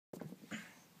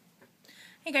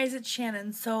Hey guys, it's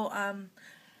Shannon. So,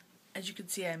 as you can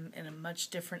see, I'm in a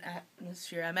much different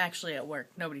atmosphere. I'm actually at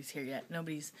work. Nobody's here yet.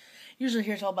 Nobody's usually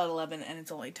here till about 11, and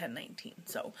it's only 10:19.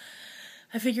 So,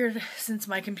 I figured since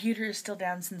my computer is still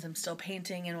down, since I'm still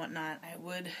painting and whatnot, I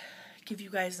would give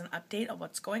you guys an update on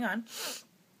what's going on.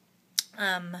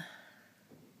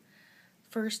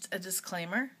 First, a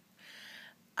disclaimer.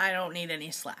 I don't need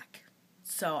any slack.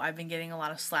 So I've been getting a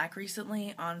lot of slack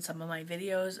recently on some of my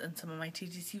videos and some of my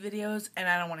TTC videos, and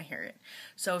I don't want to hear it.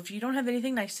 So if you don't have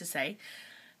anything nice to say,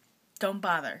 don't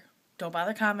bother. Don't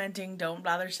bother commenting. Don't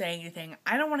bother saying anything.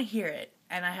 I don't want to hear it.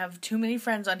 And I have too many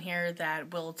friends on here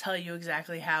that will tell you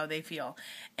exactly how they feel.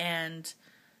 And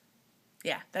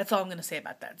yeah, that's all I'm going to say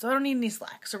about that. So I don't need any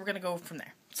slack. So we're going to go from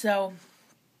there. So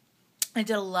I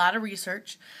did a lot of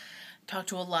research, talked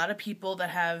to a lot of people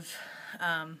that have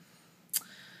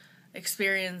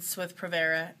experience with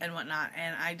Prevera and whatnot,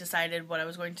 and I decided what I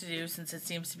was going to do, since it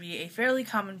seems to be a fairly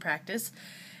common practice,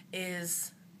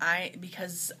 is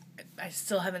because I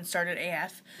still haven't started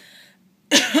AF,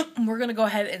 we're going to go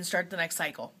ahead and start the next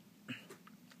cycle.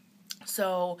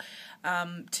 So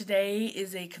today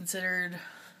is a considered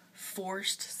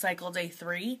forced cycle day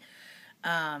 3,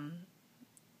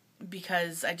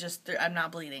 because I'm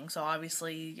not bleeding, so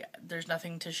obviously there's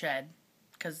nothing to shed,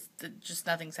 because just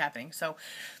nothing's happening. So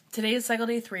today is cycle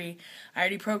day 3. I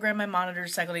already programmed my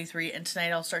monitors cycle day 3, and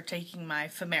tonight I'll start taking my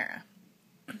Femera.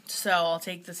 So I'll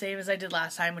take the same as I did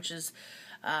last time, which is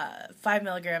 5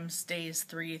 milligrams days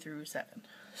 3 through 7.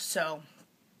 So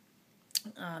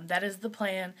that is the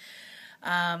plan.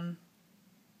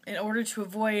 In order to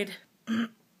avoid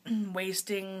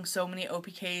wasting so many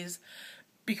OPKs,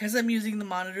 because I'm using the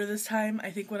monitor this time,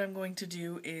 I think what I'm going to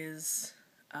do is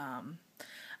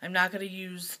I'm not going to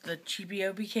use the cheapy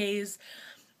OPKs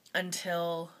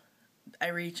until I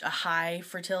reach a high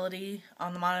fertility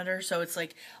on the monitor. So it's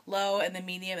like low and then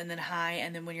medium and then high,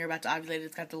 and then when you're about to ovulate,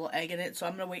 it's got the little egg in it. So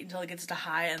I'm going to wait until it gets to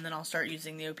high, and then I'll start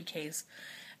using the OPKs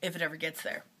if it ever gets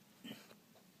there.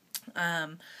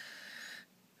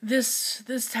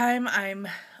 This time I'm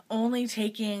only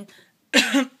taking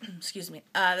excuse me.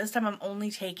 This time I'm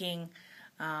only taking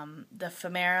the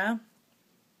Femera,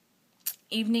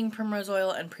 evening primrose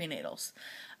oil, and prenatals.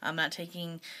 I'm not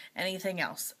taking anything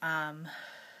else. I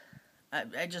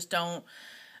just don't.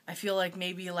 I feel like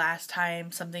maybe last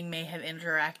time something may have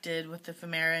interacted with the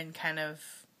Femera and kind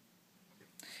of,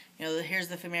 here's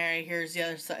the Femera, here's the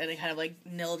other side, and they kind of like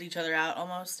nilled each other out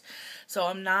almost. So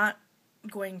I'm not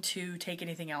going to take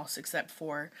anything else except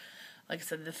for, like I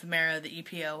said, the Femera, the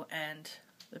EPO, and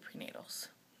the prenatals.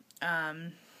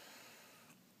 And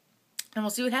we'll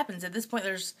see what happens. At this point,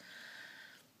 there's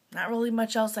not really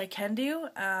much else I can do,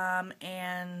 and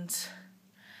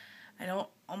I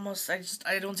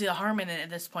don't see the harm in it at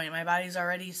this point. My body's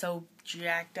already so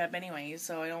jacked up anyway,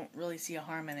 so I don't really see a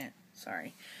harm in it.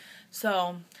 Sorry.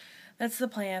 So, that's the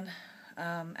plan,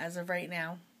 as of right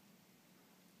now.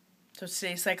 So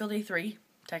today's cycle day 3,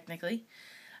 technically,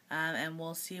 and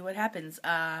we'll see what happens.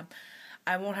 I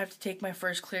won't have to take my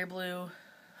first clear blue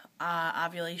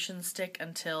ovulation stick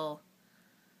until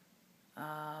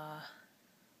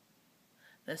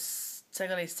this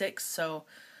cycle day 6, so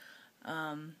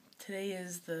today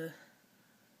is the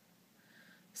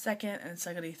 2nd, and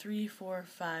cycle day 3, 4,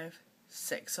 5,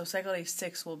 6. So cycle day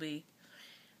 6 will be,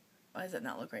 why does that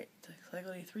not look right?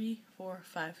 Cycle day 3, 4,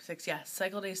 5, 6. Yeah,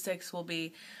 cycle day 6 will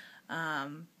be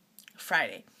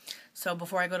Friday. So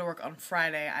before I go to work on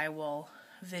Friday, I will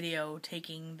video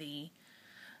taking the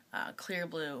clear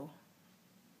blue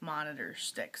monitor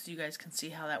stick, so you guys can see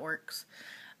how that works.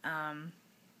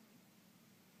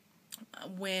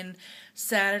 When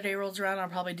Saturday rolls around, I'll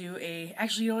probably do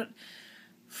actually, you know what?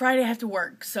 Friday I have to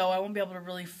work, so I won't be able to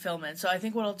really film it. So I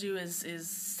think what I'll do is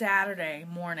Saturday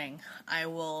morning, I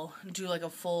will do like a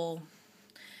full,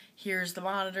 here's the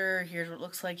monitor, here's what it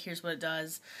looks like, here's what it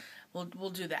does. We'll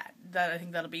do that. I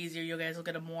think that'll be easier. You guys will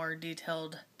get a more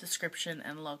detailed description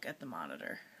and look at the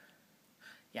monitor.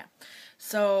 Yeah.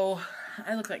 So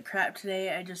I look like crap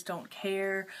today. I just don't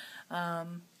care.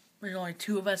 There's only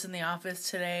 2 of us in the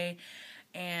office today,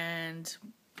 and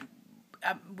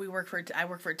I work for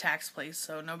a tax place,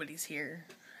 so nobody's here.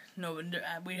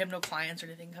 We have no clients or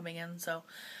anything coming in, so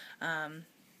yeah,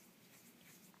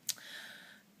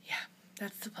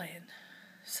 that's the plan.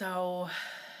 So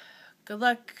good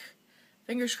luck,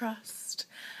 fingers crossed,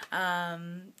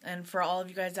 and for all of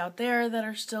you guys out there that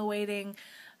are still waiting,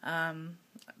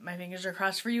 my fingers are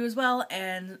crossed for you as well,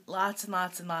 and lots and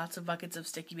lots and lots of buckets of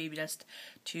sticky baby dust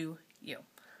to you.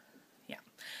 Yeah.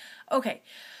 Okay.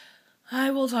 I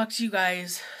will talk to you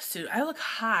guys soon. I look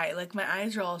high, like my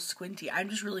eyes are all squinty. I'm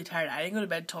just really tired. I didn't go to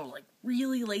bed till like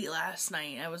really late last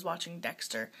night. I was watching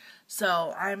Dexter,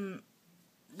 so I'm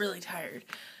really tired,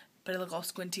 but I look all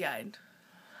squinty-eyed.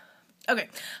 Okay,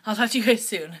 I'll talk to you guys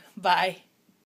soon. Bye.